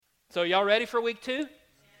So y'all ready for week 2?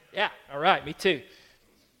 Yeah, all right, me too.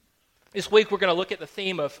 This week we're going to look at the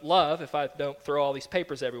theme of love, if I don't throw all these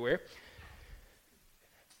papers everywhere.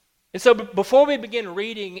 And so before we begin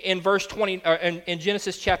reading in verse 20, or in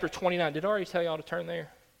Genesis chapter 29, did I already tell y'all to turn there?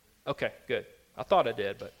 Okay, good. I thought I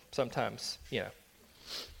did, but sometimes,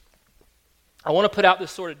 I want to put out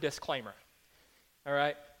this sort of disclaimer, all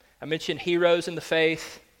right? I mentioned heroes in the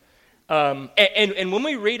faith. And when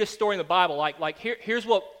we read a story in the Bible, here's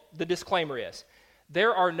what the disclaimer is.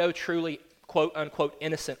 There are no truly, quote, unquote,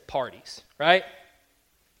 innocent parties, right?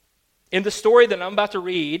 In the story that I'm about to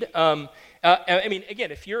read, again,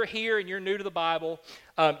 if you're here and you're new to the Bible,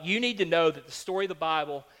 you need to know that the story the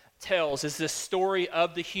Bible tells is this story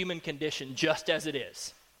of the human condition just as it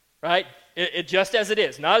is, right? It just as it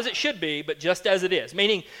is. Not as it should be, but just as it is.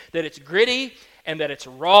 Meaning that it's gritty and that it's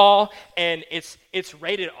raw and it's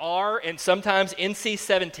rated R and sometimes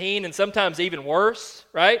NC-17 and sometimes even worse,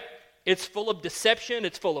 right? It's full of deception,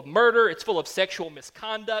 it's full of murder, it's full of sexual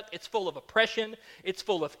misconduct, it's full of oppression, it's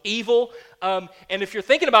full of evil. And if you're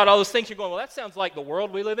thinking about all those things, you're going, well, that sounds like the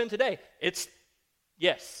world we live in today.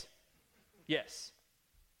 Yes.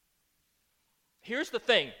 Here's the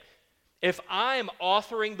thing. If I'm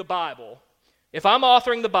authoring the Bible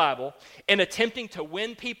and attempting to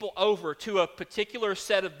win people over to a particular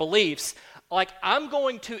set of beliefs, I'm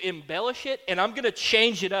going to embellish it and I'm going to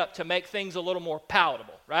change it up to make things a little more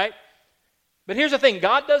palatable, right? But here's the thing,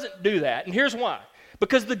 God doesn't do that, and here's why.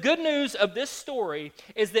 Because the good news of this story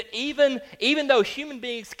is that even though human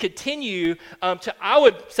beings continue to, I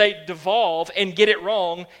would say, devolve and get it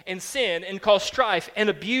wrong and sin and cause strife and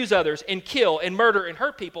abuse others and kill and murder and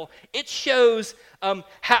hurt people, it shows how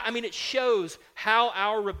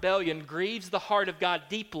our rebellion grieves the heart of God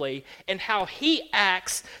deeply and how He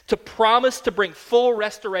acts to promise to bring full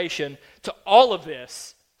restoration to all of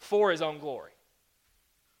this for His own glory.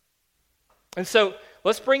 And so,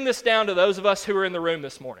 let's bring this down to those of us who are in the room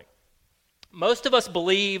this morning. Most of us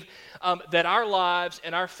believe that our lives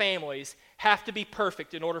and our families have to be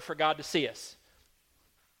perfect in order for God to see us.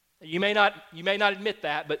 You may not admit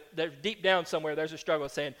that, but deep down somewhere there's a struggle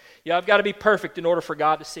saying, yeah, I've got to be perfect in order for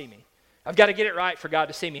God to see me. I've got to get it right for God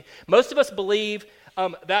to see me. Most of us believe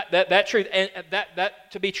that truth and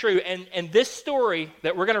that to be true. And this story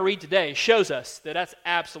that we're going to read today shows us that that's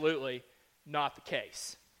absolutely not the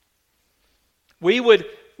case. We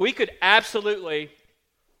could absolutely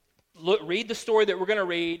read the story that we're going to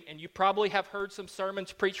read, and you probably have heard some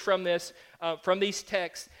sermons preached from these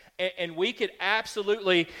texts, and we could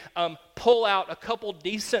absolutely pull out a couple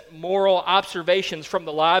decent moral observations from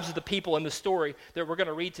the lives of the people in the story that we're going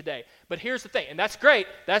to read today. But here's the thing, and that's great.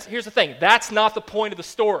 Here's the thing. That's not the point of the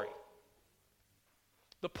story.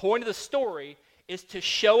 The point of the story is to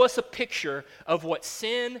show us a picture of what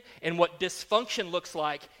sin and what dysfunction looks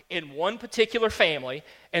like in one particular family,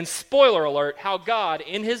 and spoiler alert, how God,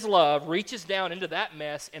 in His love, reaches down into that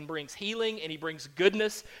mess and brings healing and He brings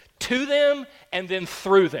goodness to them and then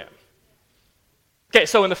through them. Okay,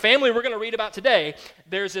 so in the family we're going to read about today,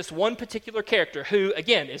 there's this one particular character who,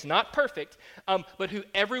 again, is not perfect, but who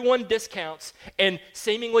everyone discounts and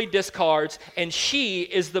seemingly discards, and she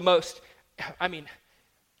is the most,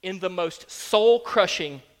 in the most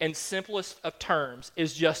soul-crushing and simplest of terms,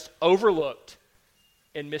 is just overlooked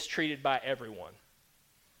and mistreated by everyone.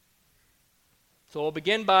 So we'll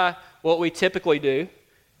begin by what we typically do,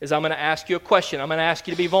 is I'm going to ask you a question. I'm going to ask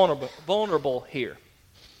you to be vulnerable here.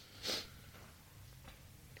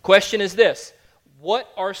 The question is this: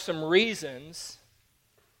 what are some reasons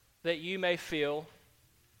that you may feel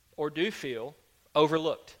or do feel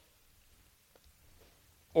overlooked?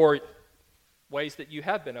 Or ways that you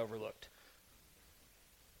have been overlooked?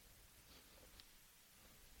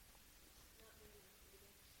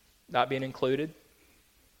 Not being included.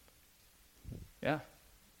 Yeah.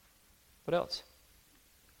 What else?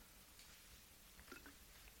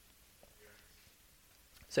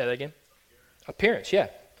 Say that again. Appearance, yeah.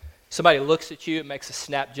 Somebody looks at you and makes a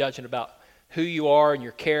snap judgment about who you are and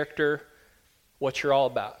your character, what you're all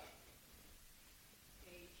about.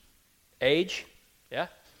 Age? Yeah.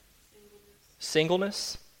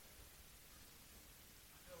 Singleness. I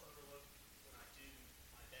feel overlooked when I do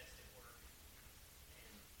my best at work, and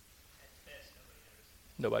at best nobody notices.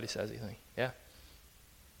 Nobody says anything. Yeah.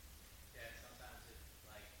 Yeah, sometimes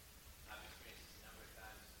I've experienced this a number of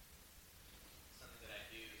times. Something that I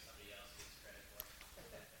do, somebody else gets credit for.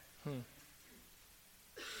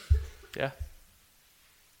 Yeah.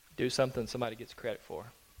 Do something somebody gets credit for.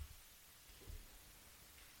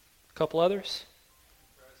 A couple others?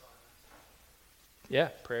 Yeah,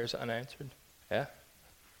 prayers unanswered. Yeah.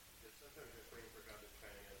 Sometimes just waiting for God to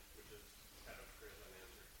chime in, which is kind of prayers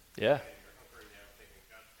unanswered. Yeah. And you're hungry now thinking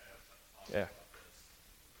God has something awesome Yeah. about this.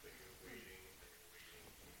 But you're waiting,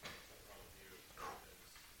 something wrong with you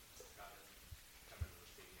because God hasn't come into the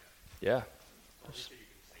scene yet. Yeah. Or you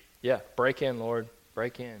can say, Yeah. Break in, Lord.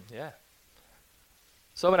 Break in. Yeah.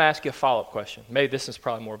 So I'm going to ask you a follow-up question. Maybe this is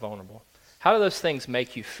probably more vulnerable. How do those things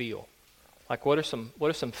make you feel? Like, what are some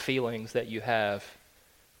feelings that you have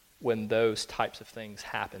when those types of things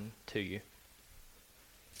happen to you?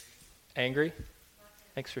 Angry?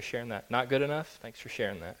 Thanks for sharing that. Not good enough? Thanks for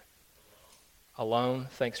sharing that. Alone?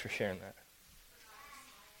 Thanks for sharing that.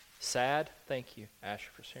 Sad? Thank you, Asher,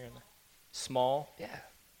 for sharing that. Small? Yeah.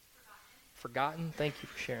 Forgotten? Thank you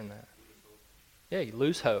for sharing that. Yeah, you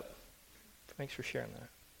lose hope. Thanks for sharing that.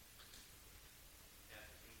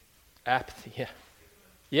 Apathy, yeah.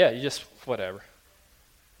 Yeah, you just, whatever.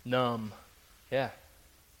 Numb. Yeah.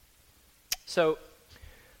 So,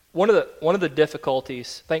 one of the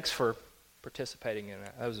difficulties, thanks for participating in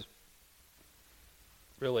that. That was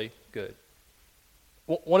really good.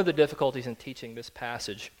 One of the difficulties in teaching this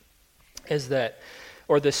passage is that,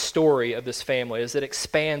 or this story of this family, is that it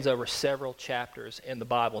expands over several chapters in the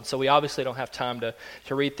Bible. And so we obviously don't have time to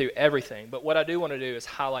read through everything. But what I do want to do is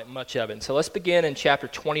highlight much of it. And so let's begin in chapter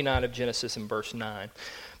 29 of Genesis in verse 9.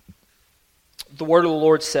 The word of the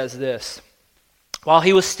Lord says this. While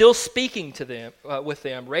he was still speaking to them, with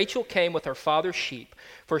them, Rachel came with her father's sheep,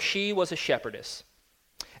 for she was a shepherdess.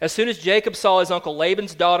 As soon as Jacob saw his uncle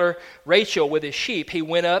Laban's daughter Rachel with his sheep, he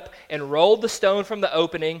went up and rolled the stone from the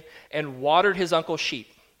opening and watered his uncle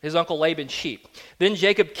Laban's sheep. Then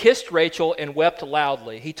Jacob kissed Rachel and wept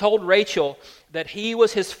loudly. He told Rachel that he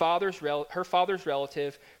was her father's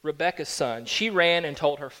relative, Rebekah's son. She ran and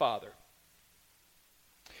told her father.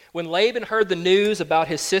 When Laban heard the news about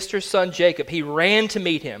his sister's son Jacob, he ran to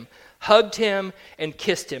meet him, hugged him, and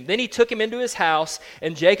kissed him. Then he took him into his house,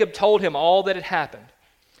 and Jacob told him all that had happened.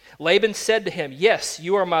 Laban said to him, "Yes,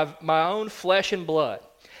 you are my own flesh and blood."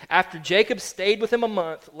 After Jacob stayed with him a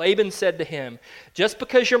month, Laban said to him, "Just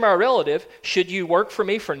because you're my relative, should you work for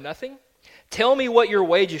me for nothing? Tell me what your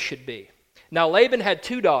wages should be." Now Laban had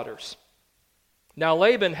two daughters. The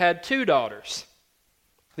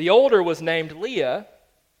older was named Leah.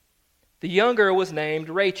 The younger was named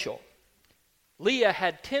Rachel. Leah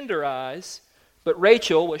had tender eyes, but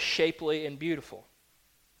Rachel was shapely and beautiful.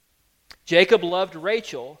 Jacob loved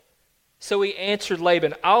Rachel, so he answered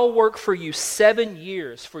Laban, "I'll work for you 7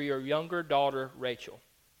 years for your younger daughter Rachel."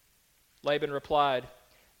 Laban replied,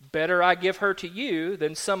 "Better I give her to you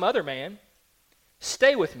than some other man.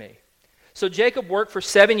 Stay with me." So Jacob worked for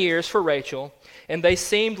 7 years for Rachel, and they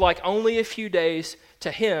seemed like only a few days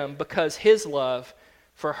to him because his love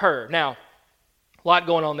for her. Now, a lot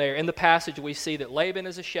going on there. In the passage, we see that Laban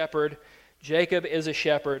is a shepherd, Jacob is a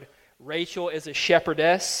shepherd, Rachel is a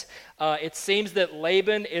shepherdess. It seems that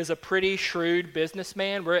Laban is a pretty shrewd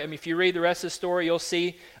businessman. If you read the rest of the story, you'll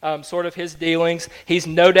see sort of his dealings. He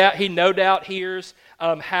no doubt hears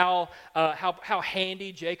how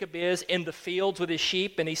handy Jacob is in the fields with his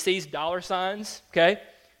sheep, and he sees dollar signs. Okay.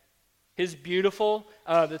 His beautiful,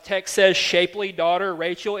 the text says, shapely daughter,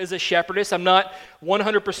 Rachel, is a shepherdess. I'm not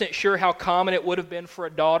 100% sure how common it would have been for a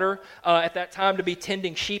daughter at that time to be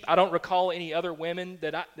tending sheep. I don't recall any other women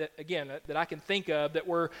that I can think of that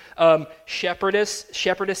were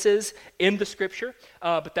shepherdesses in the Scripture,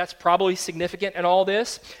 but that's probably significant in all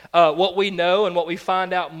this. What we know and what we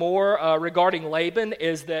find out more regarding Laban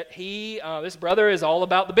is that this brother is all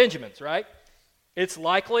about the Benjamins, right? It's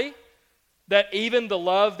likely that even the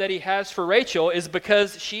love that he has for Rachel is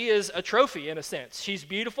because she is a trophy in a sense. She's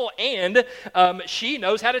beautiful and she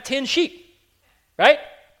knows how to tend sheep, right?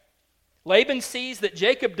 Laban sees that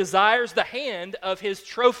Jacob desires the hand of his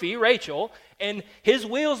trophy, Rachel, and his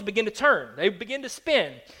wheels begin to turn. They begin to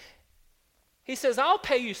spin. He says, "I'll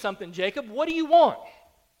pay you something, Jacob. What do you want?"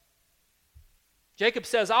 Jacob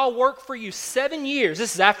says, "I'll work for you 7 years.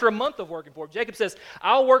 This is after a month of working for him. Jacob says,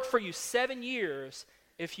 "I'll work for you 7 years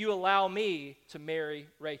if you allow me to marry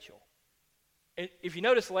Rachel." And if you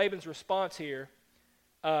notice Laban's response here,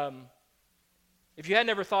 if you had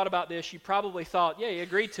never thought about this, you probably thought, yeah, he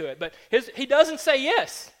agreed to it. But he doesn't say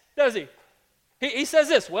yes, does he? He says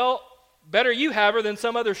this, "Well, better you have her than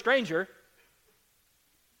some other stranger."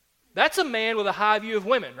 That's a man with a high view of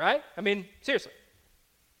women, right? I mean, seriously.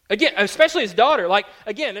 Again, especially his daughter. Like,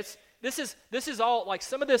 again, this is all, like,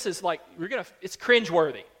 some of this is like, it's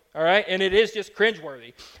cringeworthy. All right, and it is just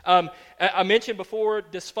cringeworthy. I mentioned before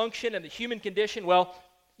dysfunction and the human condition. Well,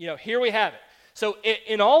 here we have it. So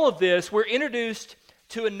in all of this, we're introduced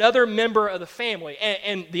to another member of the family.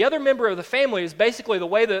 And the other member of the family is basically the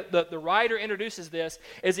way the writer introduces this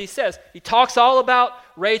is he talks all about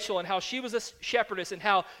Rachel and how she was a shepherdess and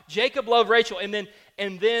how Jacob loved Rachel.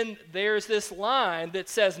 And then there's this line that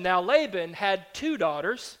says, now Laban had 2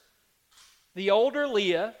 daughters, the older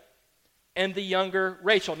Leah and the younger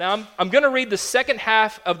Rachel. Now I'm going to read the second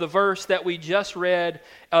half of the verse that we just read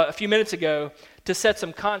a few minutes ago to set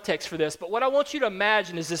some context for this. But what I want you to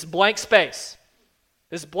imagine is this blank space.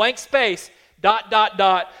 This blank space, ...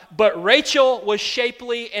 but Rachel was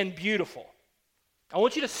shapely and beautiful. I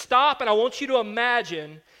want you to stop and I want you to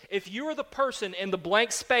imagine if you were the person in the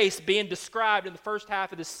blank space being described in the first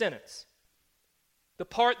half of this sentence. The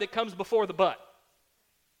part that comes before the but.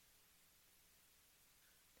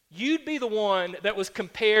 You'd be the one that was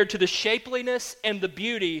compared to the shapeliness and the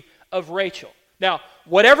beauty of Rachel. Now,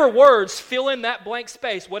 whatever words fill in that blank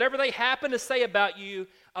space, whatever they happen to say about you,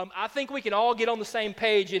 I think we can all get on the same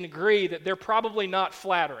page and agree that they're probably not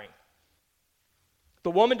flattering.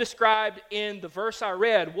 The woman described in the verse I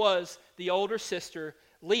read was the older sister,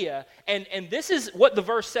 Leah. And this is what the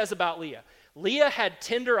verse says about Leah. Leah had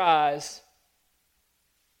tender eyes,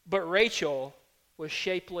 but Rachel was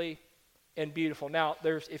shapely and beautiful. Now,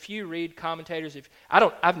 if you read commentators,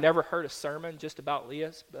 I've never heard a sermon just about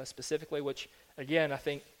Leah specifically, which again I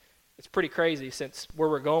think it's pretty crazy since where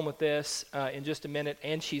we're going with this in just a minute,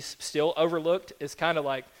 and she's still overlooked. It's kind of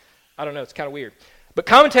like, I don't know, it's kind of weird. But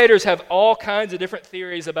commentators have all kinds of different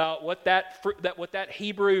theories about what that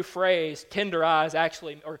Hebrew phrase, tender eyes,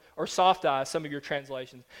 actually, or soft eyes, some of your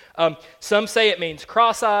translations. Some say it means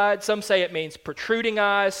cross-eyed. Some say it means protruding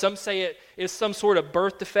eyes. Some say it is some sort of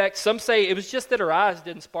birth defect. Some say it was just that her eyes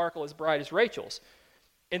didn't sparkle as bright as Rachel's.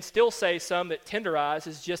 And still say some that tender eyes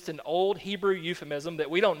is just an old Hebrew euphemism that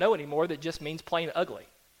we don't know anymore that just means plain ugly.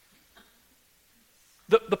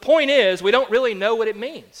 The point is, we don't really know what it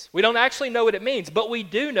means. We don't actually know what it means, but we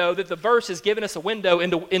do know that the verse has given us a window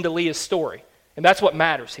into Leah's story, and that's what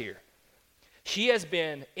matters here. She has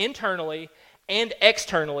been internally and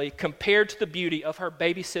externally compared to the beauty of her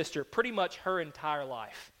baby sister pretty much her entire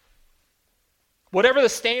life. Whatever the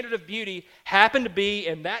standard of beauty happened to be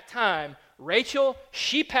in that time, Rachel,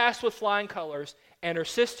 she passed with flying colors, and her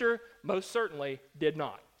sister most certainly did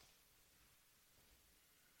not.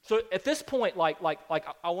 So at this point, like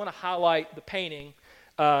I want to highlight the painting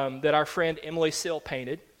that our friend Emily Sill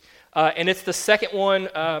painted, and it's the second one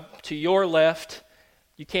to your left.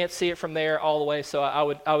 You can't see it from there all the way, so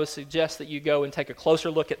I would suggest that you go and take a closer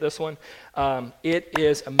look at this one. It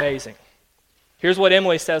is amazing. Here's what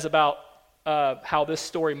Emily says about how this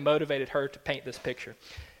story motivated her to paint this picture.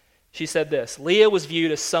 She said this: Leah was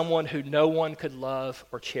viewed as someone who no one could love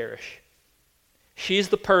or cherish. She's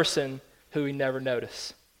the person who we never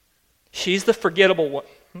notice. She's the forgettable one.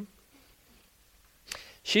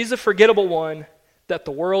 She's the forgettable one that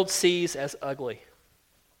the world sees as ugly.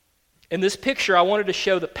 In this picture, I wanted to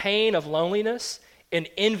show the pain of loneliness and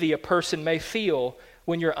envy a person may feel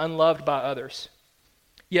when you're unloved by others.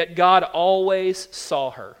 Yet God always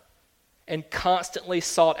saw her and constantly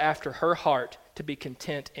sought after her heart to be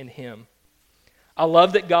content in Him. I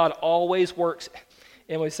love that God always works.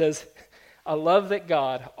 Emily says, I love that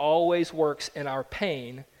God always works in our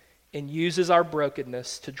pain and uses our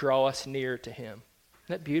brokenness to draw us near to Him. Isn't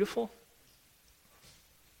that beautiful?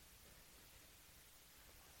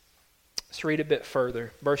 Let's read a bit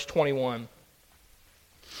further. Verse 21.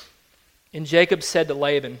 And Jacob said to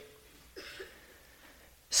Laban,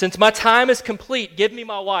 since my time is complete, give me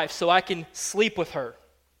my wife so I can sleep with her.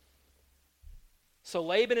 So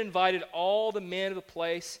Laban invited all the men of the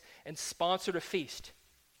place and sponsored a feast.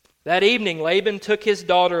 That evening, Laban took his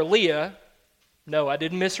daughter Leah, no, I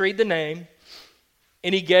didn't misread the name,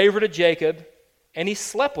 and he gave her to Jacob, and he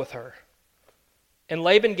slept with her. And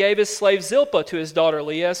Laban gave his slave Zilpah to his daughter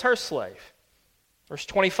Leah as her slave. Verse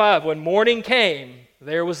 25, when morning came,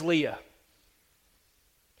 there was Leah.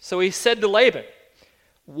 So he said to Laban,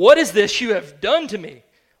 what is this you have done to me?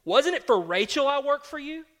 Wasn't it for Rachel I worked for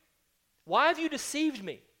you? Why have you deceived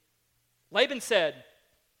me? Laban said,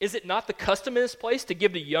 is it not the custom in this place to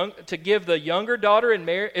give the younger daughter in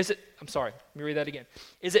marriage? Let me read that again.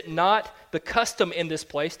 Is it not the custom in this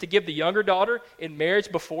place to give the younger daughter in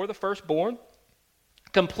marriage before the firstborn?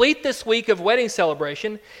 Complete this week of wedding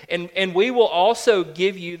celebration, and we will also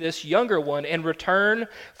give you this younger one in return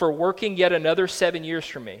for working yet another 7 years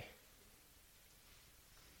for me.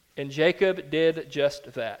 And Jacob did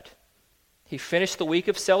just that. He finished the week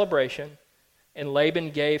of celebration, and Laban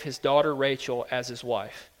gave his daughter Rachel as his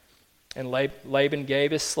wife. And Laban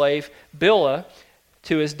gave his slave Bilhah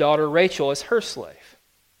to his daughter Rachel as her slave.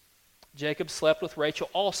 Jacob slept with Rachel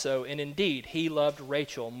also, and indeed he loved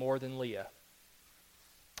Rachel more than Leah.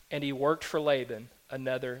 And he worked for Laban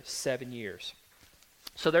another 7 years.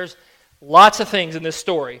 So there's lots of things in this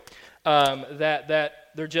story that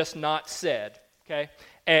they're just not said, okay?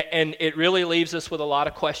 And it really leaves us with a lot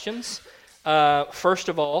of questions. First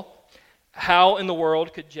of all, how in the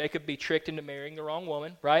world could Jacob be tricked into marrying the wrong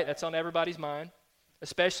woman, right? That's on everybody's mind,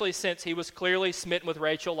 especially since he was clearly smitten with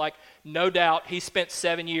Rachel. Like, no doubt he spent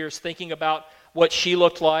 7 years thinking about what she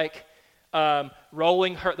looked like,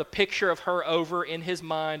 rolling the picture of her over in his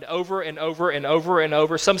mind over and over and over and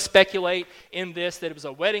over. Some speculate in this that it was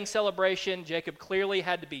a wedding celebration. Jacob clearly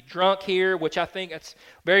had to be drunk here, which I think that's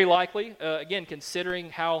very likely, again, considering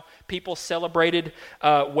how people celebrated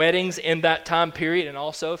weddings in that time period. And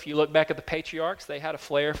also, if you look back at the patriarchs, they had a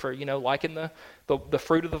flair for, liking the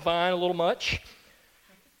fruit of the vine a little much.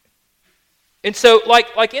 And so,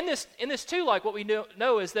 like in this too, like what we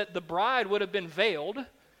know is that the bride would have been veiled.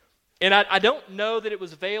 And I don't know that it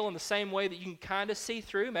was veil in the same way that you can kind of see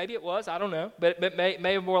through. Maybe it was. I don't know. But it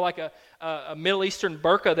may have more like a Middle Eastern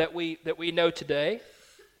burqa that we know today.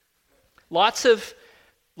 Lots of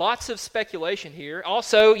speculation here.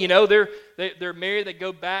 Also, they're married. They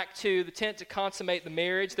go back to the tent to consummate the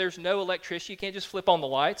marriage. There's no electricity. You can't just flip on the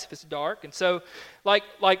lights if it's dark. And so, like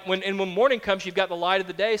when morning comes, you've got the light of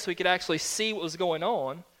the day, so he could actually see what was going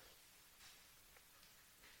on.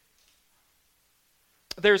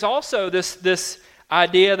 There's also this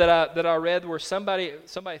idea that I read where somebody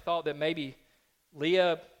thought that maybe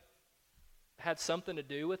Leah had something to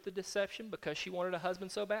do with the deception because she wanted a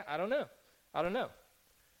husband so bad. I don't know.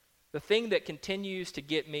 The thing that continues to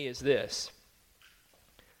get me is this.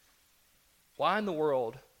 Why in the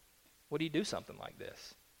world would he do something like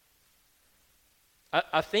this?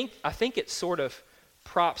 I think it sort of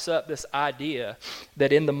props up this idea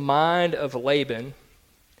that in the mind of Laban,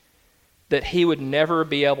 that he would never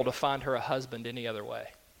be able to find her a husband any other way.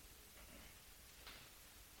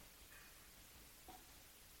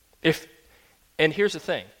 And here's the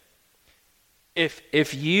thing.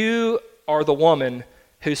 If you are the woman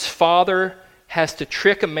whose father has to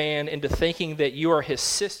trick a man into thinking that you are her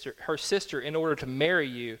sister in order to marry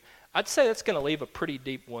you, I'd say that's going to leave a pretty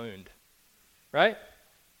deep wound, right?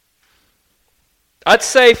 I'd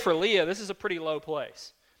say for Leah, this is a pretty low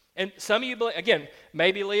place. And some of you, again,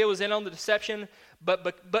 maybe Leah was in on the deception, but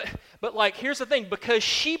like, here's the thing. Because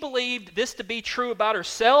she believed this to be true about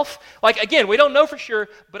herself, like, again, we don't know for sure,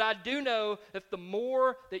 but I do know that the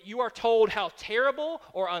more that you are told how terrible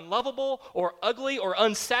or unlovable or ugly or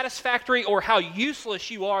unsatisfactory or how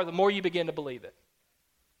useless you are, the more you begin to believe it.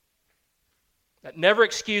 That never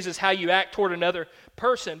excuses how you act toward another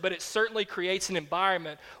person, but it certainly creates an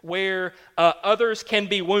environment where others can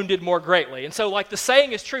be wounded more greatly. And so, like, the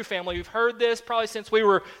saying is true, family. We've heard this probably since we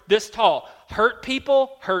were this tall. Hurt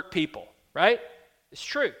people, right? It's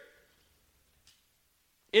true.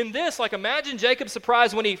 In this, like, imagine Jacob's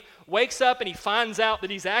surprise when he wakes up and he finds out that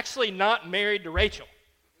he's actually not married to Rachel.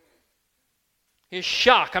 His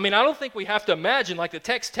shock. I mean, I don't think we have to imagine, like the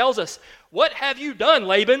text tells us, what have you done,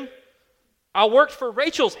 Laban? I worked for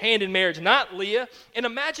Rachel's hand in marriage, not Leah. And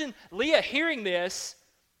imagine Leah hearing this,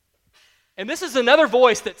 and this is another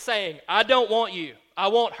voice that's saying, I don't want you, I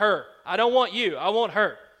want her. I don't want you, I want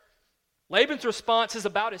her. Laban's response is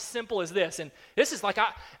about as simple as this, and this is like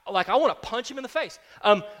I want to punch him in the face.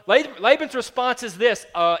 Laban's response is this,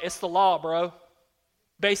 it's the law, bro,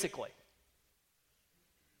 basically.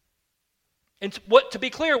 And to be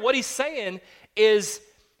clear, what he's saying is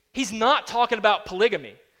he's not talking about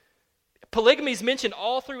polygamy. Polygamy is mentioned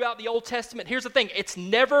all throughout the Old Testament. Here's the thing. It's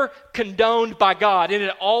never condoned by God, and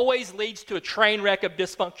it always leads to a train wreck of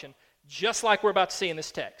dysfunction, just like we're about to see in this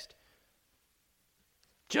text.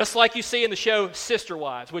 Just like you see in the show Sister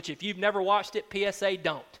Wives, which if you've never watched it, PSA,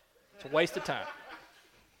 don't. It's a waste of time.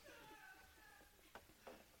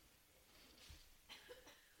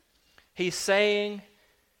 He's saying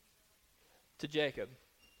to Jacob,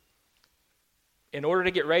 in order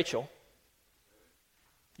to get Rachel,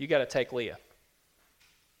 you got to take Leah.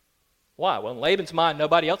 Why? Well, in Laban's mind,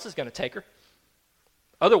 nobody else is going to take her.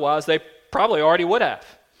 Otherwise, they probably already would have.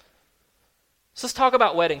 So let's talk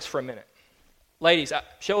about weddings for a minute. Ladies,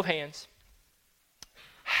 show of hands.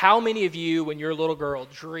 How many of you, when you're a little girl,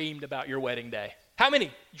 dreamed about your wedding day? How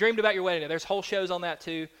many dreamed about your wedding day? There's whole shows on that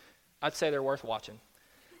too. I'd say they're worth watching.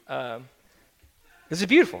 This is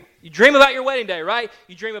beautiful. You dream about your wedding day, right?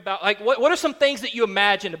 You dream about, like, what are some things that you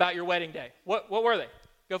imagined about your wedding day? What were they?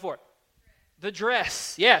 Go for it. The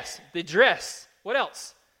dress. Yes, the dress. What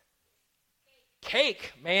else?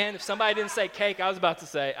 Cake. Man, if somebody didn't say cake, I was about to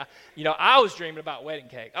say, I was dreaming about wedding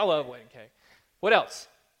cake. I love wedding cake. What else?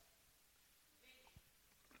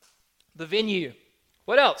 The venue.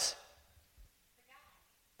 What else?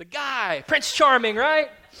 The guy. Prince Charming, right?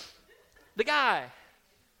 The guy.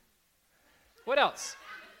 What else?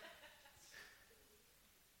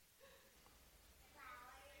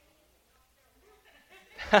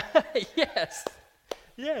 Yes.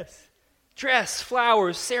 Yes. Dress,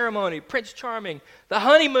 flowers, ceremony, Prince Charming, the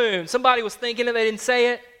honeymoon. Somebody was thinking it, they didn't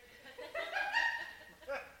say it.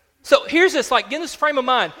 So here's this, like, get in this frame of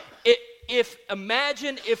mind.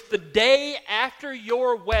 Imagine if the day after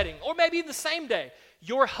your wedding, or maybe even the same day,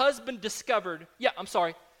 your husband discovered,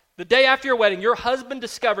 the day after your wedding, your husband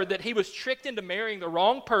discovered that he was tricked into marrying the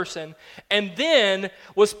wrong person, and then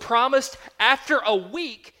was promised after a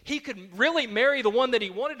week he could really marry the one that he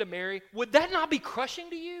wanted to marry. Would that not be crushing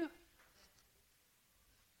to you?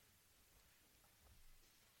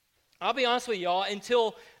 I'll be honest with y'all,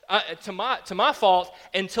 until to my fault,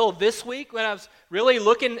 until this week when I was really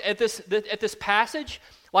looking at this passage,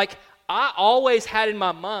 like, I always had in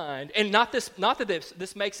my mind, and not that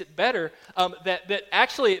this makes it better,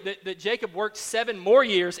 that Jacob worked 7 more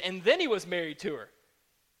years and then he was married to her.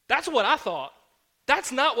 That's what I thought.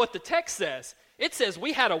 That's not what the text says. It says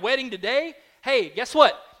we had a wedding today. Hey, guess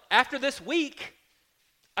what? After this week,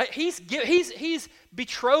 he's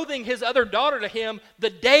betrothing his other daughter to him the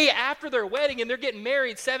day after their wedding, and they're getting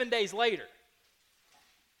married 7 days later.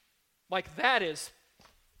 Like, that is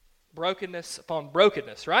brokenness upon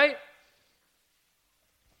brokenness, right?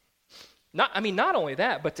 Not only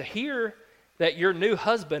that, but to hear that your new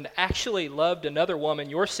husband actually loved another woman,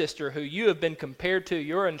 your sister, who you have been compared to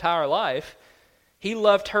your entire life. He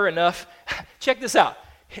loved her enough. Check this out.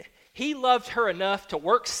 He loved her enough to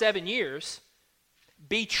work 7 years,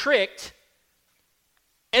 be tricked,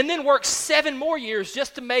 and then work 7 more years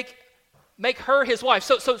just to make her his wife.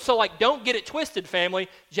 So like, don't get it twisted, family.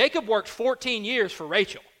 Jacob worked 14 years for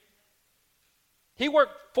Rachel. He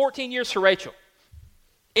worked 14 years for Rachel.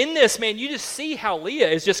 In this, man, you just see how Leah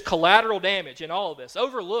is just collateral damage in all of this.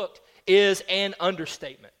 Overlooked is an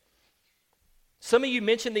understatement. Some of you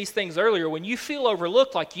mentioned these things earlier. When you feel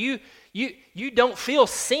overlooked, like you don't feel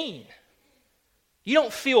seen. You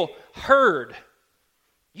don't feel heard.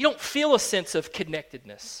 You don't feel a sense of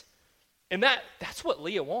connectedness. And that's what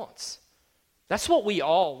Leah wants. That's what we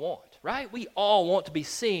all want, right? We all want to be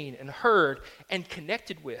seen and heard and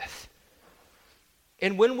connected with.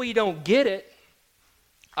 And when we don't get it,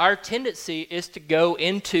 our tendency is to go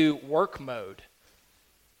into work mode.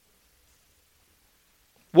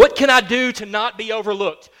 What can I do to not be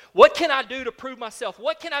overlooked? What can I do to prove myself?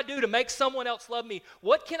 What can I do to make someone else love me?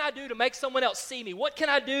 What can I do to make someone else see me? What can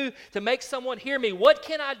I do to make someone hear me? What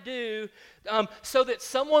can I do so that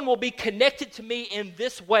someone will be connected to me in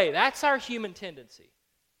this way? That's our human tendency.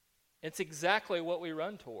 It's exactly what we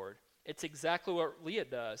run toward. It's exactly what Leah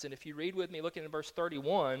does. And if you read with me, looking at verse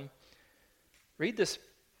 31, read this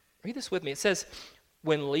with me. It says,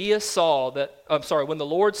 when the Lord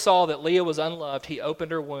saw that Leah was unloved, he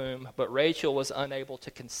opened her womb, but Rachel was unable to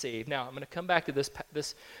conceive. Now, I'm going to come back to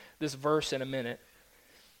this verse in a minute,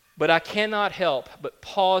 but I cannot help but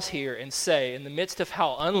pause here and say, in the midst of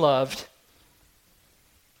how unloved,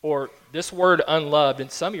 or this word unloved, in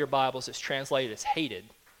some of your Bibles is translated as hated,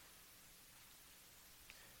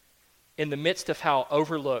 in the midst of how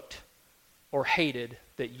overlooked or hated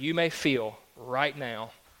that you may feel right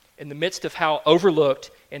now, in the midst of how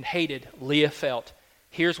overlooked and hated Leah felt,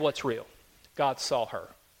 here's what's real. God saw her.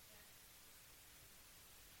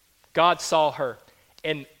 God saw her.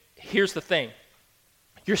 And here's the thing.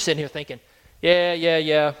 You're sitting here thinking,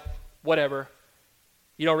 yeah, whatever.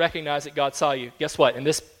 You don't recognize that God saw you. Guess what?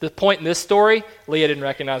 The point in this story, Leah didn't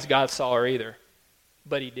recognize God saw her either.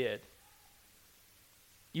 But he did.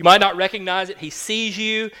 You might not recognize it. He sees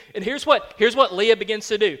you. And here's what Leah begins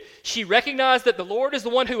to do. She recognized that the Lord is the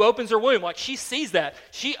one who opens her womb. Like, she sees that.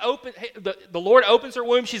 The Lord opens her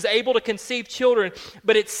womb. She's able to conceive children.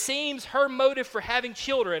 But it seems her motive for having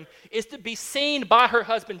children is to be seen by her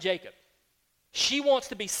husband Jacob. She wants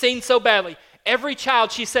to be seen so badly. Every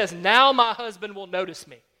child, she says, now my husband will notice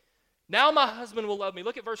me. Now my husband will love me.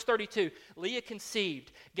 Look at verse 32. Leah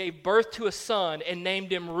conceived, gave birth to a son, and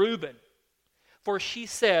named him Reuben. For she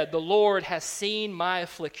said, the Lord has seen my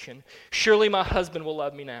affliction. Surely my husband will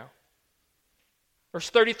love me now. Verse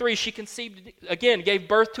 33, she conceived again, gave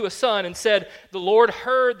birth to a son, and said, the Lord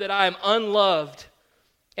heard that I am unloved,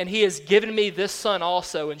 and he has given me this son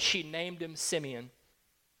also. And she named him Simeon.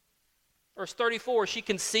 Verse 34, she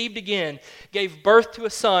conceived again, gave birth to a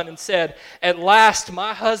son, and said, at last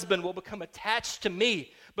my husband will become attached to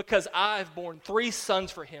me, because I've borne 3 sons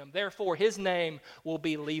for him. Therefore his name will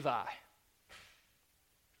be Levi.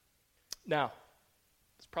 Now,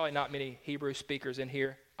 there's probably not many Hebrew speakers in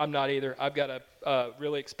here. I'm not either. I've got a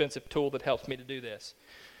really expensive tool that helps me to do this.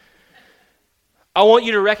 I want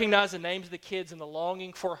you to recognize the names of the kids and the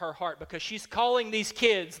longing for her heart, because she's calling these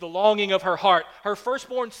kids the longing of her heart. Her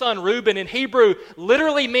firstborn son, Reuben, in Hebrew,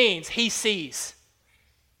 literally means he sees.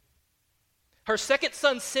 Her second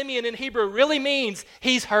son, Simeon, in Hebrew, really means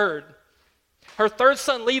he's heard. Her third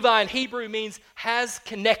son, Levi, in Hebrew, means has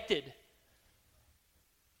connected.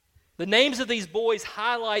 The names of these boys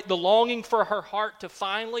highlight the longing for her heart to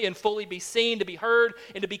finally and fully be seen, to be heard,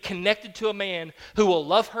 and to be connected to a man who will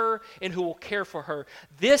love her and who will care for her.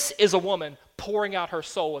 This is a woman pouring out her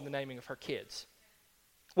soul in the naming of her kids.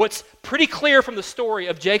 What's pretty clear from the story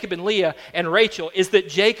of Jacob and Leah and Rachel is that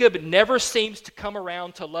Jacob never seems to come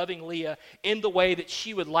around to loving Leah in the way that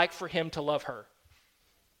she would like for him to love her.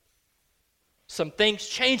 Some things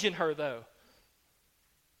change in her, though.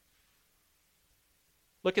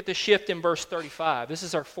 Look at the shift in verse 35. This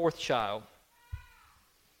is our fourth child.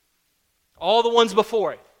 All the ones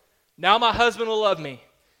before it. Now my husband will love me.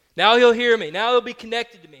 Now he'll hear me. Now he'll be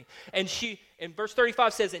connected to me. And in verse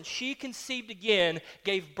 35 says, and she conceived again,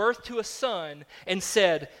 gave birth to a son, and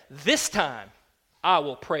said, this time I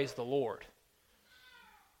will praise the Lord.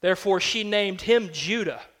 Therefore she named him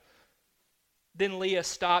Judah. Then Leah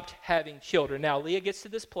stopped having children. Now Leah gets to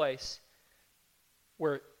this place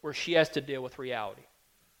where she has to deal with reality.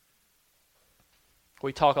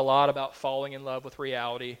 We talk a lot about falling in love with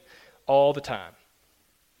reality all the time.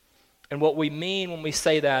 And what we mean when we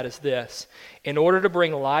say that is this: in order to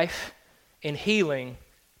bring life and healing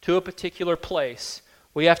to a particular place,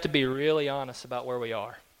 we have to be really honest about where we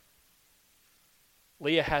are.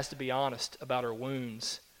 Leah has to be honest about her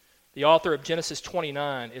wounds. The author of Genesis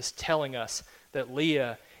 29 is telling us that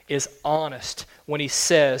Leah is honest when she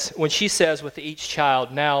says with each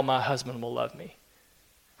child, now my husband will love me.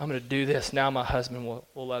 I'm going to do this. Now my husband will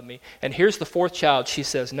love me. And here's the fourth child. She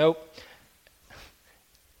says, nope.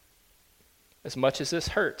 As much as this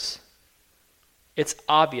hurts, it's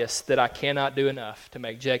obvious that I cannot do enough to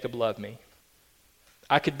make Jacob love me.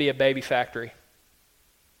 I could be a baby factory.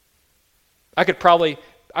 I could probably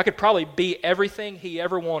be everything he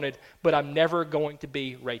ever wanted, but I'm never going to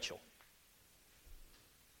be Rachel.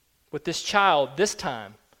 With this child, this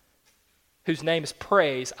time, whose name is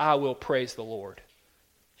Praise, I will praise the Lord.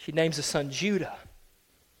 She names the son Judah.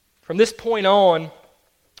 From this point on,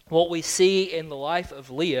 what we see in the life of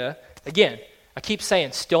Leah, again, I keep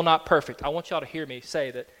saying still not perfect. I want y'all to hear me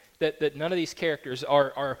say that none of these characters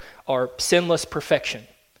are sinless perfection.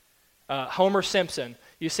 Homer Simpson,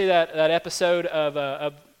 you see that episode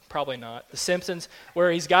of probably not, The Simpsons,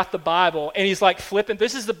 where he's got the Bible and he's like flipping.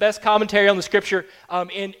 This is the best commentary on the scripture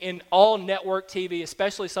in all network TV,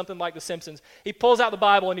 especially something like The Simpsons. He pulls out the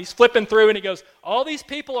Bible and he's flipping through and he goes, all these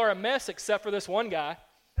people are a mess except for this one guy.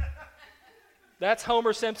 That's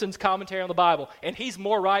Homer Simpson's commentary on the Bible. And he's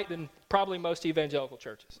more right than probably most evangelical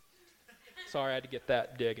churches. Sorry, I had to get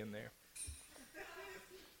that dig in there.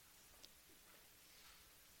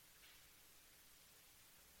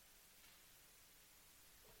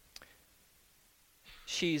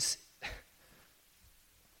 She's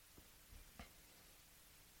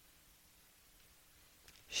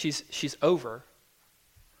over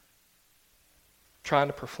trying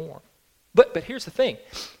to perform. But here's the thing.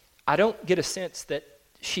 I don't get a sense that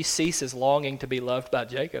she ceases longing to be loved by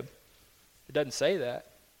Jacob. It doesn't say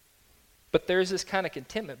that. But there's this kind of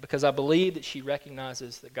contentment because I believe that she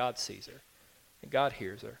recognizes that God sees her and God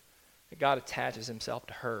hears her and God attaches himself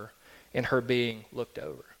to her in her being looked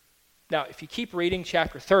over. Now, if you keep reading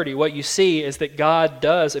chapter 30, what you see is that God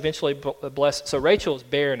does eventually bless. So Rachel is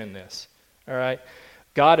barren in this, all right?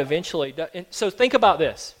 God eventually does. And so think about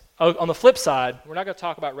this. On the flip side, we're not going to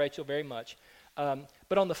talk about Rachel very much,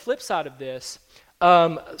 but on the flip side of this,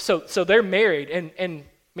 so they're married, and I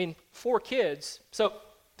mean, 4 kids. So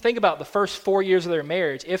think about the first 4 years of their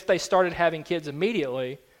marriage. If they started having kids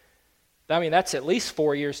immediately, I mean, that's at least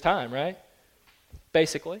 4 years' time, right?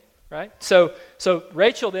 Basically. Right? So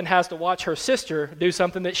Rachel then has to watch her sister do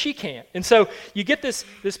something that she can't. And so you get this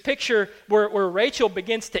picture where Rachel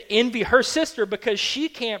begins to envy her sister because she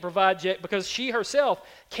herself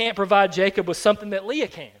can't provide Jacob with something that Leah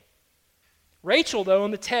can. Rachel, though,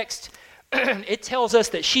 in the text, it tells us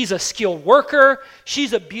that she's a skilled worker.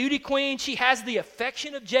 She's a beauty queen. She has the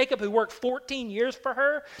affection of Jacob, who worked 14 years for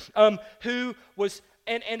her, who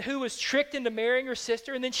was tricked into marrying her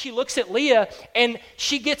sister. And then she looks at Leah and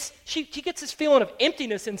she gets this feeling of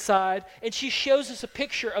emptiness inside, and she shows us a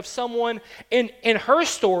picture of someone in her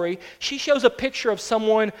story. She shows a picture of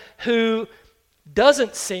someone who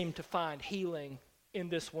doesn't seem to find healing in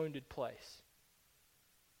this wounded place.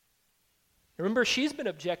 Remember, she's been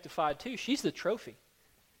objectified too. She's the trophy.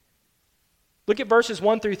 Look at verses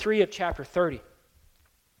 1 through 3 of chapter 30.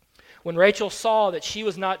 When Rachel saw that she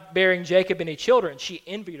was not bearing Jacob any children, she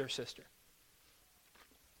envied her sister.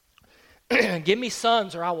 "Give me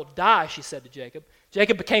sons or I will die," she said to Jacob.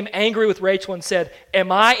 Jacob became angry with Rachel and said, "Am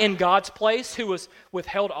I in God's place who has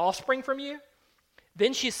withheld offspring from you?"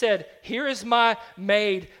 Then she said, "Here is my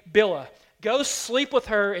maid Bilhah. Go sleep with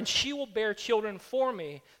her, and she will bear children for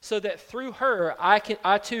me, so that through her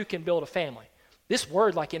I too can build a family." This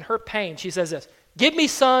word, like in her pain, she says this, "Give me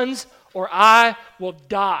sons or I will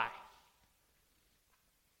die."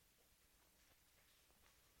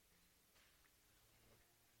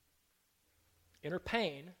 In her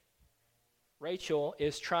pain, Rachel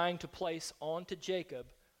is trying to place onto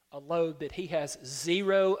Jacob a load that he has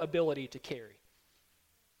zero ability to carry.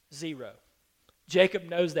 Zero. Jacob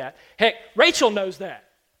knows that. Heck, Rachel knows that.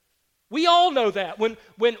 We all know that. When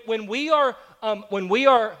we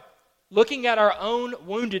are looking at our own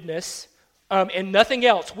woundedness and nothing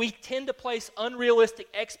else, we tend to place unrealistic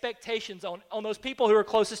expectations on those people who are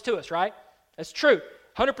closest to us, right? That's true,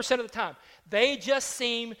 100% of the time. They just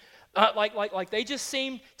seem like they just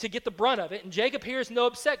seem to get the brunt of it, and Jacob here is no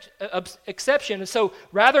exception. And so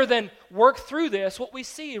rather than work through this, what we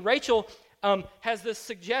see, Rachel has this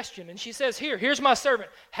suggestion, and she says, here's my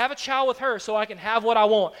servant, have a child with her so I can have what I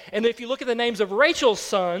want. And if you look at the names of Rachel's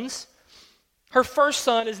sons, her first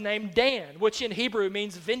son is named Dan, which in Hebrew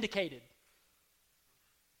means vindicated.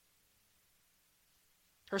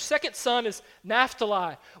 Her second son is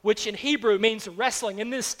Naphtali, which in Hebrew means wrestling. In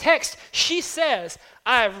this text, she says,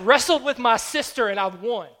 "I have wrestled with my sister and I've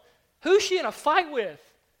won." Who's she in a fight with?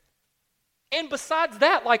 And besides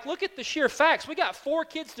that, look at the sheer facts. We got 4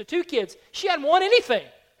 kids to 2 kids. She hadn't won anything.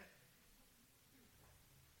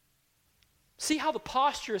 See how the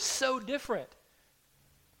posture is so different.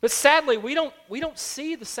 But sadly, we don't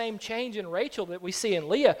see the same change in Rachel that we see in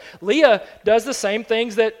Leah. Leah does the same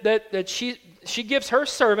things that she gives her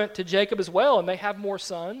servant to Jacob as well, and they have more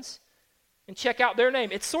sons. And check out their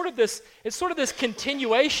name. It's sort of this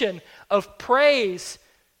continuation of praise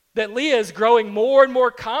that Leah is growing more and more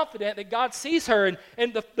confident that God sees her.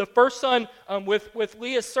 And the first son with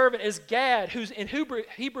Leah's servant is Gad, who's in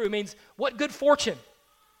Hebrew means what good fortune.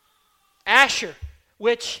 Asher,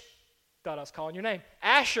 which thought I was calling your name.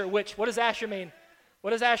 Asher, which, what does Asher mean?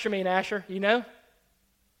 What does Asher mean, Asher? You know?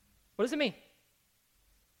 What does it mean?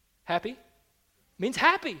 Happy? It means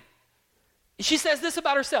happy. She says this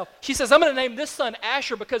about herself. She says, "I'm going to name this son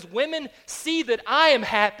Asher because women see that I am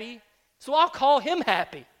happy, so I'll call him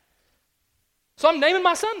happy." So I'm naming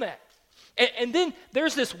my son that. And then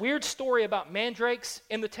there's this weird story about mandrakes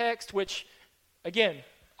in the text, which, again,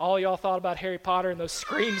 all y'all thought about Harry Potter and those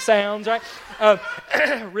scream sounds, right?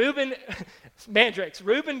 Mandrakes.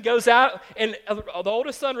 Reuben goes out, and the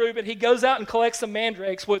oldest son, Reuben, he goes out and collects some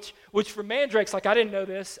mandrakes, which for mandrakes, I didn't know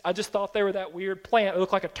this. I just thought they were that weird plant. It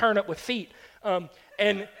looked like a turnip with feet.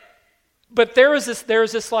 But there was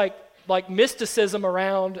this like mysticism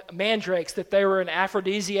around mandrakes, that they were an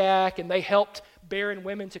aphrodisiac and they helped barren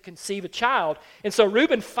women to conceive a child. And so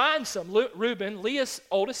Reuben finds some. Reuben, Leah's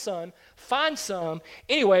oldest son, finds some.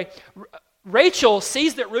 Anyway, Rachel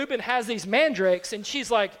sees that Reuben has these mandrakes, and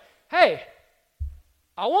she's like, "Hey,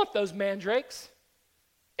 I want those mandrakes."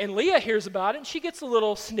 And Leah hears about it, and she gets a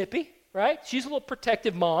little snippy, right? She's a little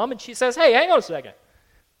protective mom, and she says, "Hey, hang on a second.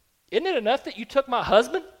 Isn't it enough that you took my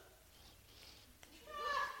husband?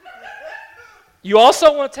 You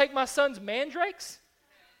also want to take my son's mandrakes?"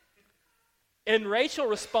 And Rachel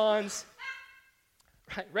responds,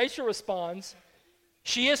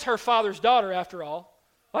 she is her father's daughter after all.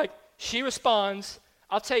 She responds,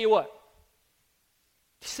 "I'll tell you what.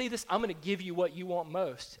 You see this? I'm going to give you what you want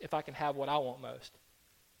most if I can have what I want most.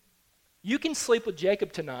 You can sleep with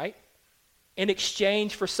Jacob tonight in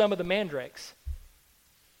exchange for some of the mandrakes."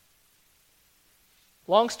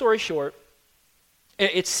 Long story short,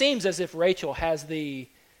 it seems as if Rachel has the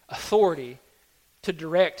authority to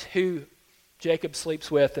direct who Jacob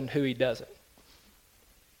sleeps with and who he doesn't.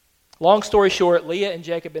 Long story short, Leah and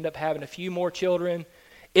Jacob end up having a few more children.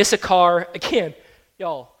 Issachar, again,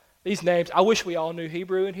 y'all, these names, I wish we all knew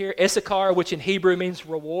Hebrew in here. Issachar, which in Hebrew means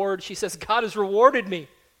reward. She says, "God has rewarded me."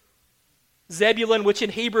 Zebulun, which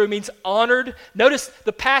in Hebrew means honored. Notice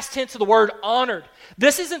the past tense of the word honored.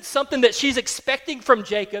 This isn't something that she's expecting from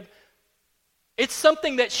Jacob. It's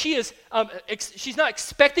something that she's not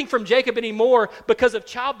expecting from Jacob anymore because of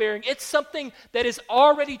childbearing. It's something that is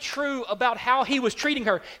already true about how he was treating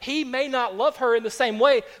her. He may not love her in the same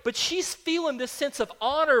way, but she's feeling this sense of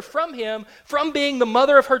honor from him, from being the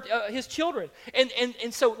mother of his children.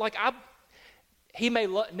 And so he may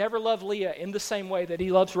never love Leah in the same way that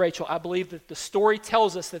he loves Rachel. I believe that the story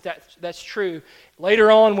tells us that's true.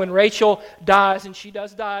 Later on, when Rachel dies, and she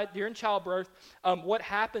does die during childbirth, what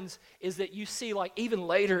happens is that you see, like, even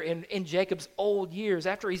later in Jacob's old years,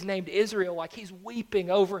 after he's named Israel, like, he's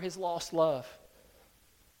weeping over his lost love.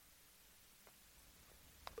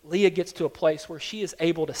 Leah gets to a place where she is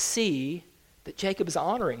able to see that Jacob is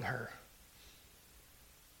honoring her.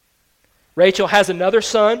 Rachel has another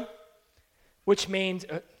son, which means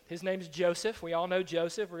his name is Joseph. We all know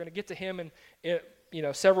Joseph. We're going to get to him in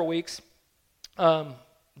several weeks down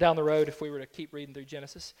the road if we were to keep reading through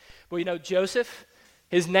Genesis. But Joseph,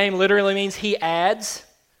 his name literally means he adds.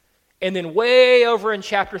 And then way over in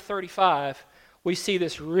chapter 35, we see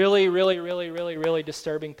this really, really, really, really, really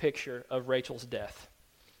disturbing picture of Rachel's death.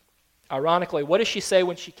 Ironically, what does she say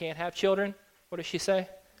when she can't have children? What does she say?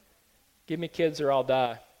 Give me kids or I'll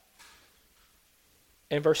die.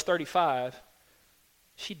 In verse 35,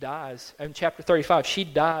 she dies. In chapter 35, she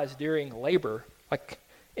dies during labor. Like,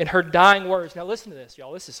 in her dying words. Now listen to this,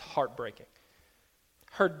 y'all. This is heartbreaking.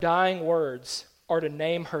 Her dying words are to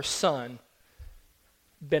name her son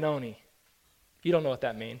Benoni. You don't know what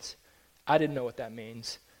that means. I didn't know what that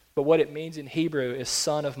means. But what it means in Hebrew is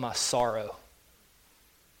son of my sorrow.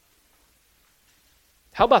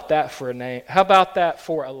 How about that for a name? How about that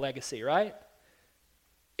for a legacy, right?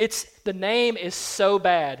 The name is so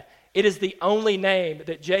bad. It is the only name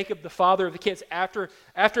that Jacob, the father of the kids, after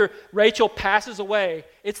Rachel passes away,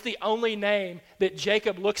 it's the only name that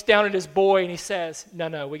Jacob looks down at his boy and he says,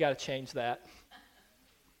 no, we got to change that.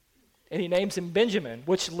 And he names him Benjamin,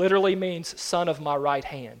 which literally means son of my right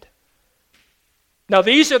hand. Now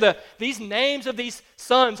these names of these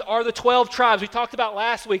sons are the 12 tribes we talked about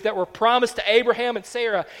last week that were promised to Abraham and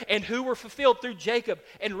Sarah and who were fulfilled through Jacob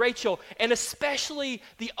and Rachel, and especially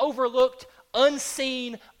the overlooked,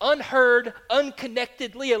 unseen, unheard,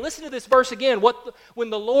 unconnected Leah. Listen to this verse again. When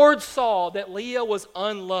the Lord saw that Leah was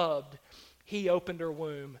unloved, he opened her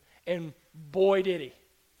womb, and boy did he.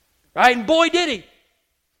 Right? And boy did he.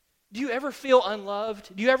 Do you ever feel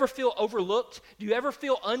unloved? Do you ever feel overlooked? Do you ever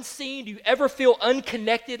feel unseen? Do you ever feel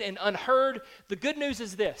unconnected and unheard? The good news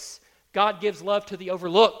is this: God gives love to the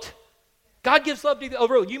overlooked. God gives love to the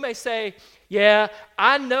overlooked. You may say, yeah,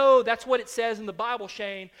 I know that's what it says in the Bible,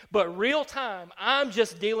 Shane, but real time, I'm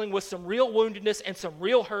just dealing with some real woundedness and some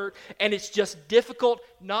real hurt, and it's just difficult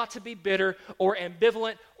not to be bitter or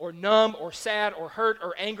ambivalent or numb or sad or hurt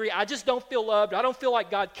or angry. I just don't feel loved. I don't feel like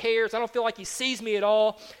God cares. I don't feel like he sees me at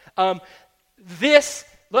all. This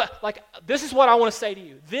is what I want to say to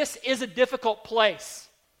you. This is a difficult place.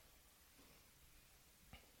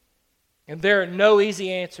 And there are no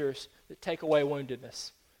easy answers that take away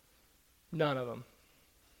woundedness. None of them.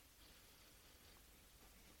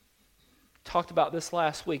 Talked about this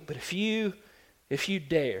last week, but if you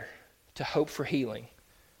dare to hope for healing,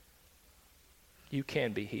 you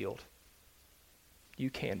can be healed. You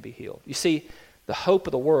can be healed. You see, the hope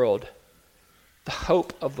of the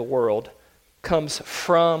world comes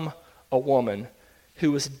from a woman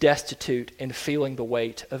who was destitute and feeling the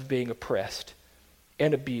weight of being oppressed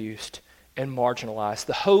and abused and marginalized.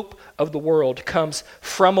 The hope of the world comes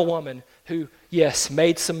from a woman who, yes,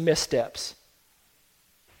 made some missteps.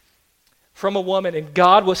 From a woman, and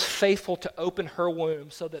God was faithful to open her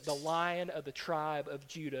womb so that the Lion of the tribe of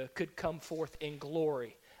Judah could come forth in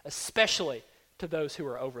glory, especially to those who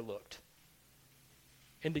are overlooked,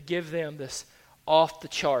 and to give them this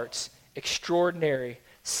off-the-charts, extraordinary,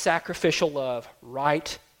 sacrificial love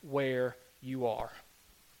right where you are.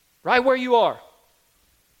 Right where you are.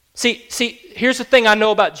 See, here's the thing I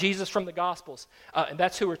know about Jesus from the Gospels, and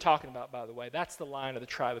that's who we're talking about, by the way. That's the Lion of the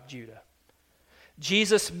tribe of Judah.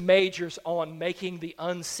 Jesus majors on making the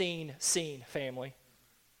unseen seen, family.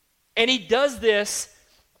 And he does this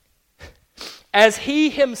as he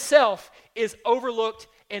himself is overlooked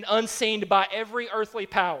and unseen by every earthly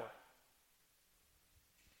power.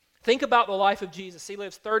 Think about the life of Jesus. He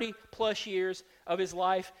lives 30 plus years of his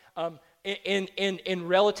life in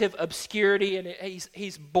relative obscurity, and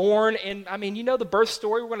he's born in, the birth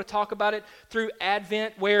story. We're going to talk about it through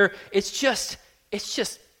Advent, where it's just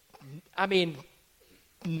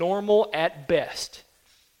normal at best.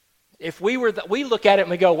 If we look at it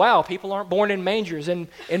and we go, wow, people aren't born in mangers and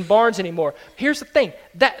in barns anymore. Here's the thing,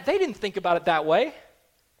 that they didn't think about it that way.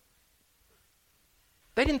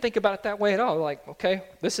 They didn't think about it that way at all. Like, okay,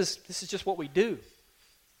 this is just what we do.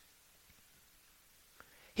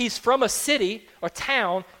 He's from a city or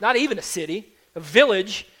town, not even a city, a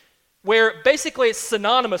village, where basically it's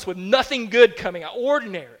synonymous with nothing good coming out,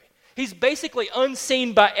 ordinary. He's basically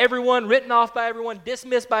unseen by everyone, written off by everyone,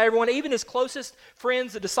 dismissed by everyone. Even his closest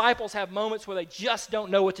friends, the disciples, have moments where they just don't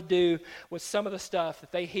know what to do with some of the stuff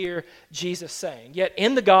that they hear Jesus saying. Yet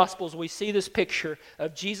in the Gospels, we see this picture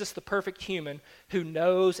of Jesus, the perfect human, who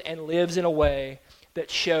knows and lives in a way that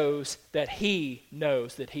shows that he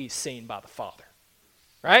knows that he's seen by the Father.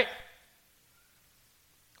 Right?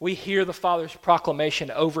 We hear the Father's proclamation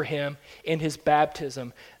over him in his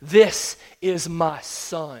baptism. This is my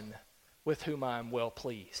Son with whom I am well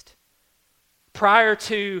pleased. Prior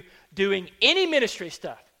to doing any ministry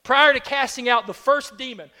stuff, prior to casting out the first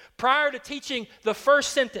demon, prior to teaching the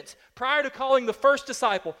first sentence, prior to calling the first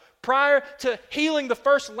disciple, prior to healing the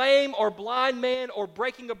first lame or blind man or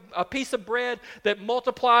breaking a piece of bread that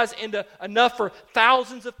multiplies into enough for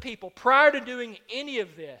thousands of people, prior to doing any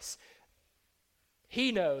of this,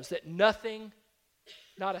 he knows that nothing,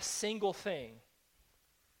 not a single thing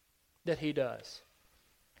that he does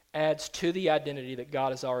adds to the identity that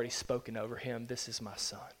God has already spoken over him. This is my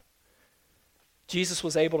Son. Jesus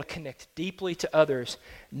was able to connect deeply to others,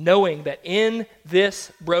 knowing that in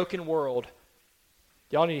this broken world,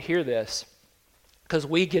 y'all need to hear this, because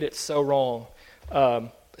we get it so wrong,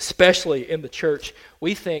 especially in the church.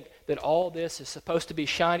 We think that all this is supposed to be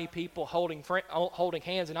shiny people holding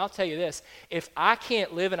hands. And I'll tell you this, if I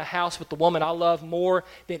can't live in a house with the woman I love more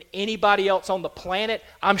than anybody else on the planet,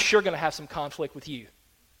 I'm sure going to have some conflict with you.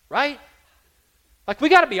 Right? Like, we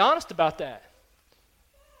got to be honest about that.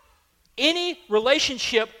 Any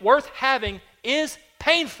relationship worth having is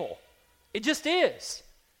painful. It just is.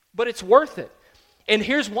 But it's worth it. And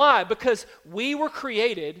here's why. Because we were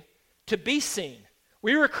created to be seen.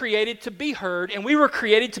 We were created to be heard. And we were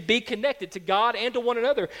created to be connected to God and to one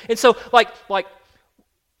another. And so, like,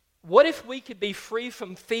 what if we could be free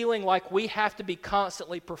from feeling like we have to be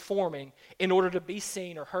constantly performing in order to be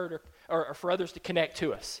seen or heard or for others to connect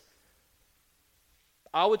to us?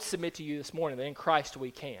 I would submit to you this morning that in Christ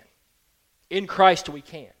we can. In Christ we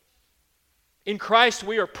can. In Christ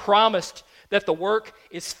we are promised that the work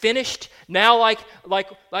is finished. Now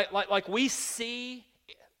like we see,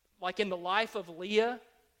 like in the life of Leah,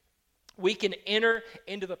 we can enter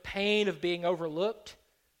into the pain of being overlooked.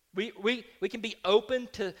 We can be open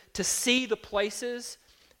to see the places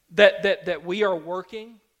that we are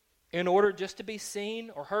working in order just to be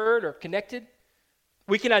seen or heard or connected.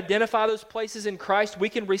 We can identify those places in Christ. We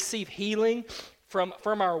can receive healing from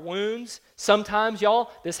our wounds. Sometimes,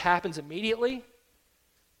 y'all, this happens immediately.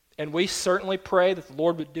 And we certainly pray that the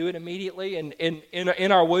Lord would do it immediately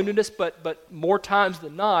in our woundedness. But more times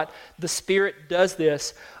than not, the Spirit does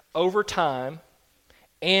this over time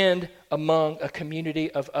and among a community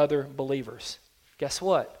of other believers. Guess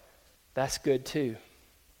what? That's good too.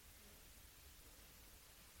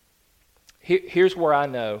 Here's where I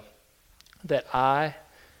know that I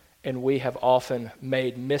and we have often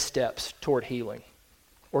made missteps toward healing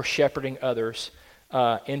or shepherding others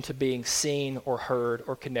into being seen or heard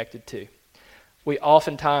or connected to. We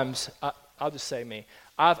oftentimes, I'll just say me,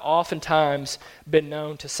 I've oftentimes been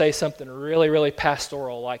known to say something really, really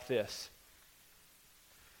pastoral like this.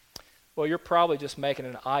 Well, you're probably just making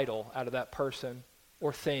an idol out of that person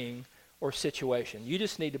or thing or situation. You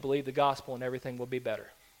just need to believe the gospel and everything will be better.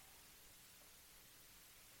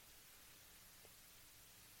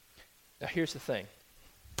 Now, here's the thing.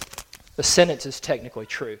 The sentence is technically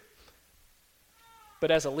true.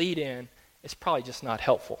 But as a lead-in, it's probably just not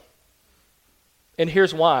helpful. And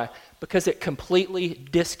here's why. Because it completely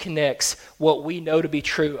disconnects what we know to be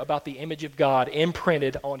true about the image of God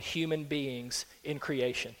imprinted on human beings in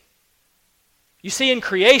creation. You see, in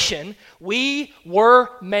creation, we were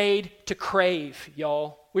made to crave,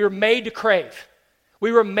 y'all. We were made to crave.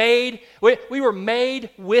 We were made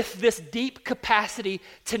with this deep capacity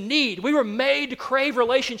to need. We were made to crave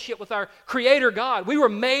relationship with our Creator God. We were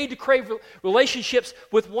made to crave relationships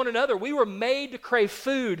with one another. We were made to crave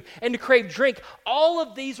food and to crave drink. All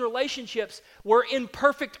of these relationships were in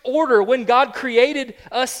perfect order when God created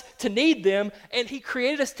us to need them, and He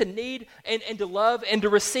created us to need and to love and to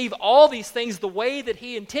receive all these things the way that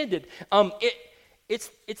He intended.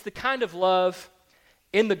 It's the kind of love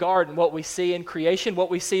in the garden. What we see in creation, what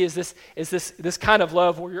we see is this kind of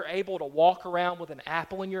love where you're able to walk around with an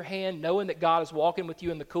apple in your hand, knowing that God is walking with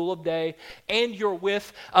you in the cool of day, and you're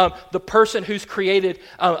with the person who's created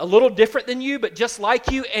a little different than you, but just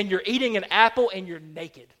like you, and you're eating an apple and you're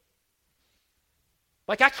naked.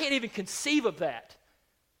 Like, I can't even conceive of that.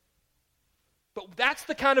 But that's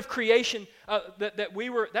the kind of creation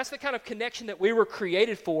that's the kind of connection that we were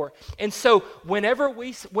created for. And so whenever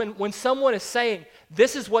when someone is saying,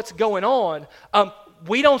 this is what's going on,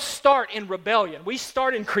 we don't start in rebellion. We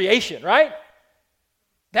start in creation, right?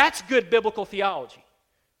 That's good biblical theology.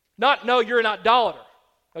 Not, no, you're an idolater.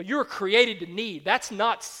 No, you were created to need. That's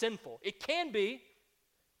not sinful. It can be.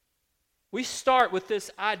 We start with this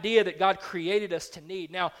idea that God created us to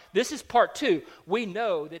need. Now, this is part 2. We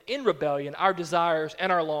know that in rebellion, our desires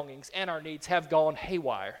and our longings and our needs have gone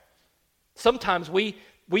haywire. Sometimes we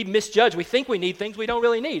misjudge. We think we need things we don't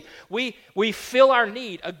really need. We fill our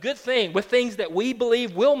need, a good thing, with things that we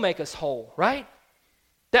believe will make us whole, right?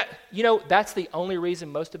 That's the only reason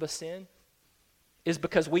most of us sin, is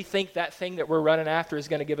because we think that thing that we're running after is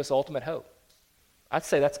going to give us ultimate hope. I'd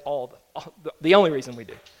say that's the only reason we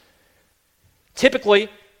do. Typically,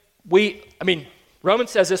 Romans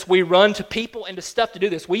says this, we run to people and to stuff to do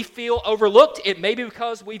this. We feel overlooked. It may be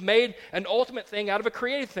because we've made an ultimate thing out of a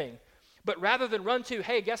created thing. But rather than run to,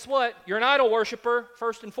 hey, guess what? You're an idol worshiper,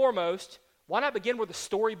 first and foremost. Why not begin where the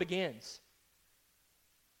story begins?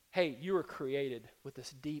 Hey, you were created with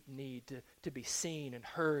this deep need to be seen and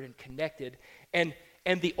heard and connected. And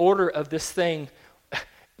the order of this thing,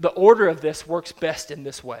 the order of this works best in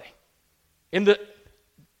this way.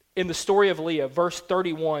 In the story of Leah, verse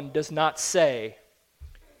 31 does not say,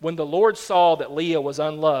 when the Lord saw that Leah was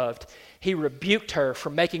unloved, he rebuked her for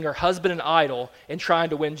making her husband an idol and trying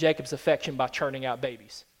to win Jacob's affection by churning out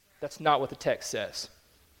babies. That's not what the text says.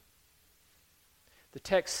 The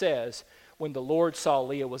text says, when the Lord saw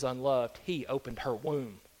Leah was unloved, he opened her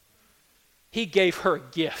womb. He gave her a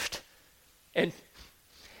gift. And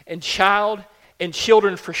child and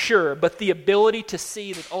children for sure, but the ability to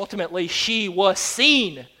see that ultimately she was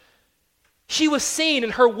seen. She was seen,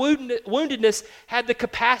 and her woundedness had the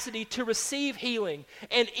capacity to receive healing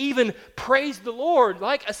and even praise the Lord,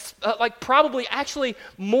 like probably actually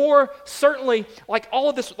more certainly, like all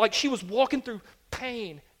of this, like she was walking through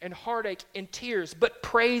pain and heartache and tears. But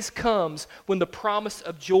praise comes when the promise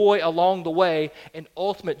of joy along the way, and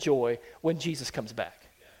ultimate joy when Jesus comes back.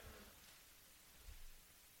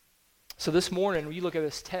 So this morning, when you look at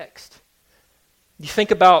this text, you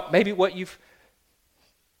think about maybe what you've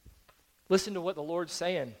listen to what the Lord's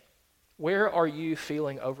saying. Where are you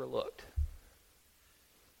feeling overlooked?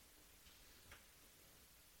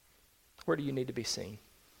 Where do you need to be seen?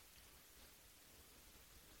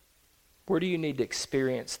 Where do you need to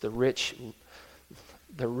experience the rich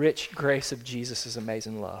grace of Jesus'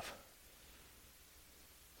 amazing love?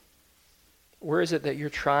 Where is it that you're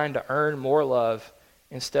trying to earn more love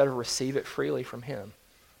instead of receive it freely from Him?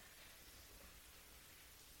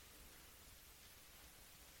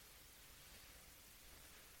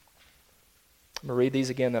 I'm going to read these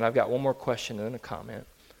again, then I've got one more question and then a comment.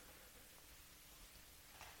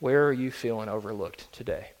 Where are you feeling overlooked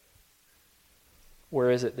today? Where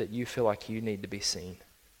is it that you feel like you need to be seen,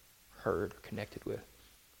 heard, connected with?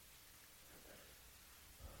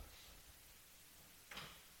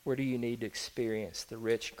 Where do you need to experience the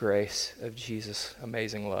rich grace of Jesus'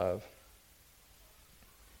 amazing love?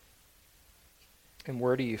 And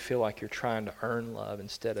where do you feel like you're trying to earn love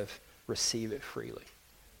instead of receive it freely?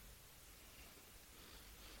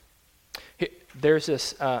 There's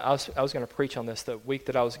this, I was going to preach on this the week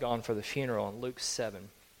that I was gone for the funeral in Luke 7.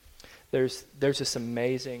 There's this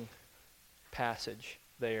amazing passage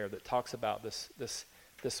there that talks about this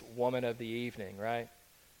woman of the evening, right?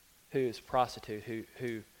 Who's a prostitute,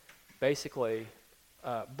 who basically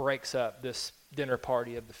breaks up this dinner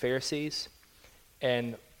party of the Pharisees.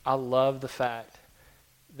 And I love the fact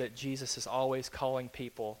that Jesus is always calling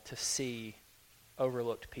people to see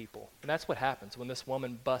overlooked people. And that's what happens when this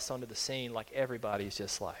woman busts onto the scene. Like, everybody's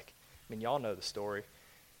just like, I mean, y'all know the story.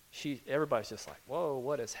 Everybody's just like, whoa,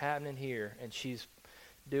 what is happening here? And she's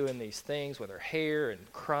doing these things with her hair and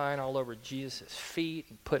crying all over Jesus' feet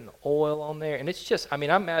and putting oil on there. And it's just, I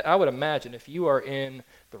mean, I would imagine if you are in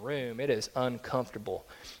the room, it is uncomfortable.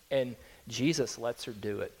 And Jesus lets her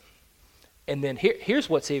do it. And then here's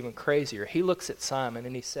what's even crazier. He looks at Simon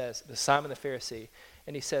and he says, Simon the Pharisee,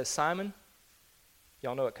 and he says, Simon,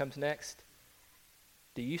 y'all know what comes next?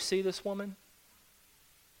 Do you see this woman?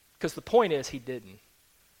 Because the point is, he didn't.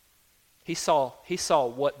 He saw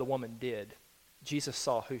what the woman did. Jesus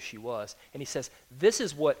saw who she was. And he says, this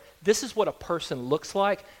is what a person looks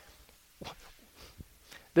like.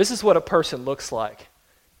 This is what a person looks like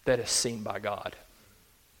that is seen by God.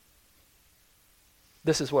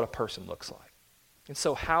 This is what a person looks like. And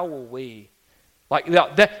so how will we,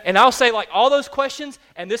 and I'll say, like, all those questions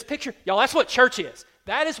and this picture, y'all, that's what church is.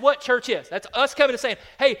 That is what church is. That's us coming and saying,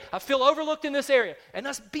 hey, I feel overlooked in this area, and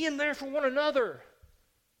us being there for one another.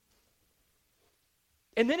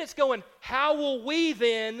 And then it's going, how will we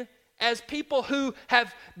then, as people who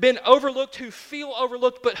have been overlooked, who feel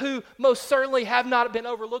overlooked, but who most certainly have not been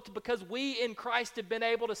overlooked, because we in Christ have been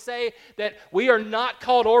able to say that we are not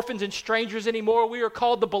called orphans and strangers anymore. We are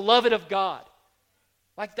called the beloved of God.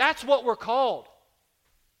 Like, that's what we're called.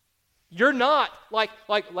 You're not, like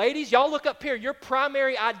ladies, y'all look up here. Your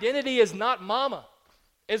primary identity is not mama.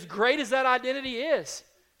 As great as that identity is,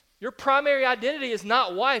 your primary identity is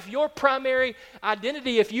not wife. Your primary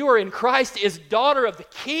identity, if you are in Christ, is daughter of the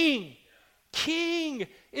King. King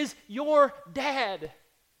is your dad.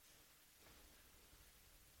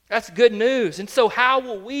 That's good news. And so how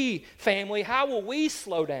will we, family, how will we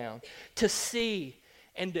slow down to see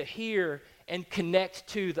and to hear and connect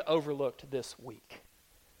to the overlooked this week?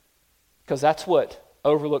 Because that's what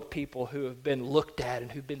overlooked people who have been looked at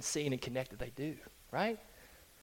and who've been seen and connected, they do, right?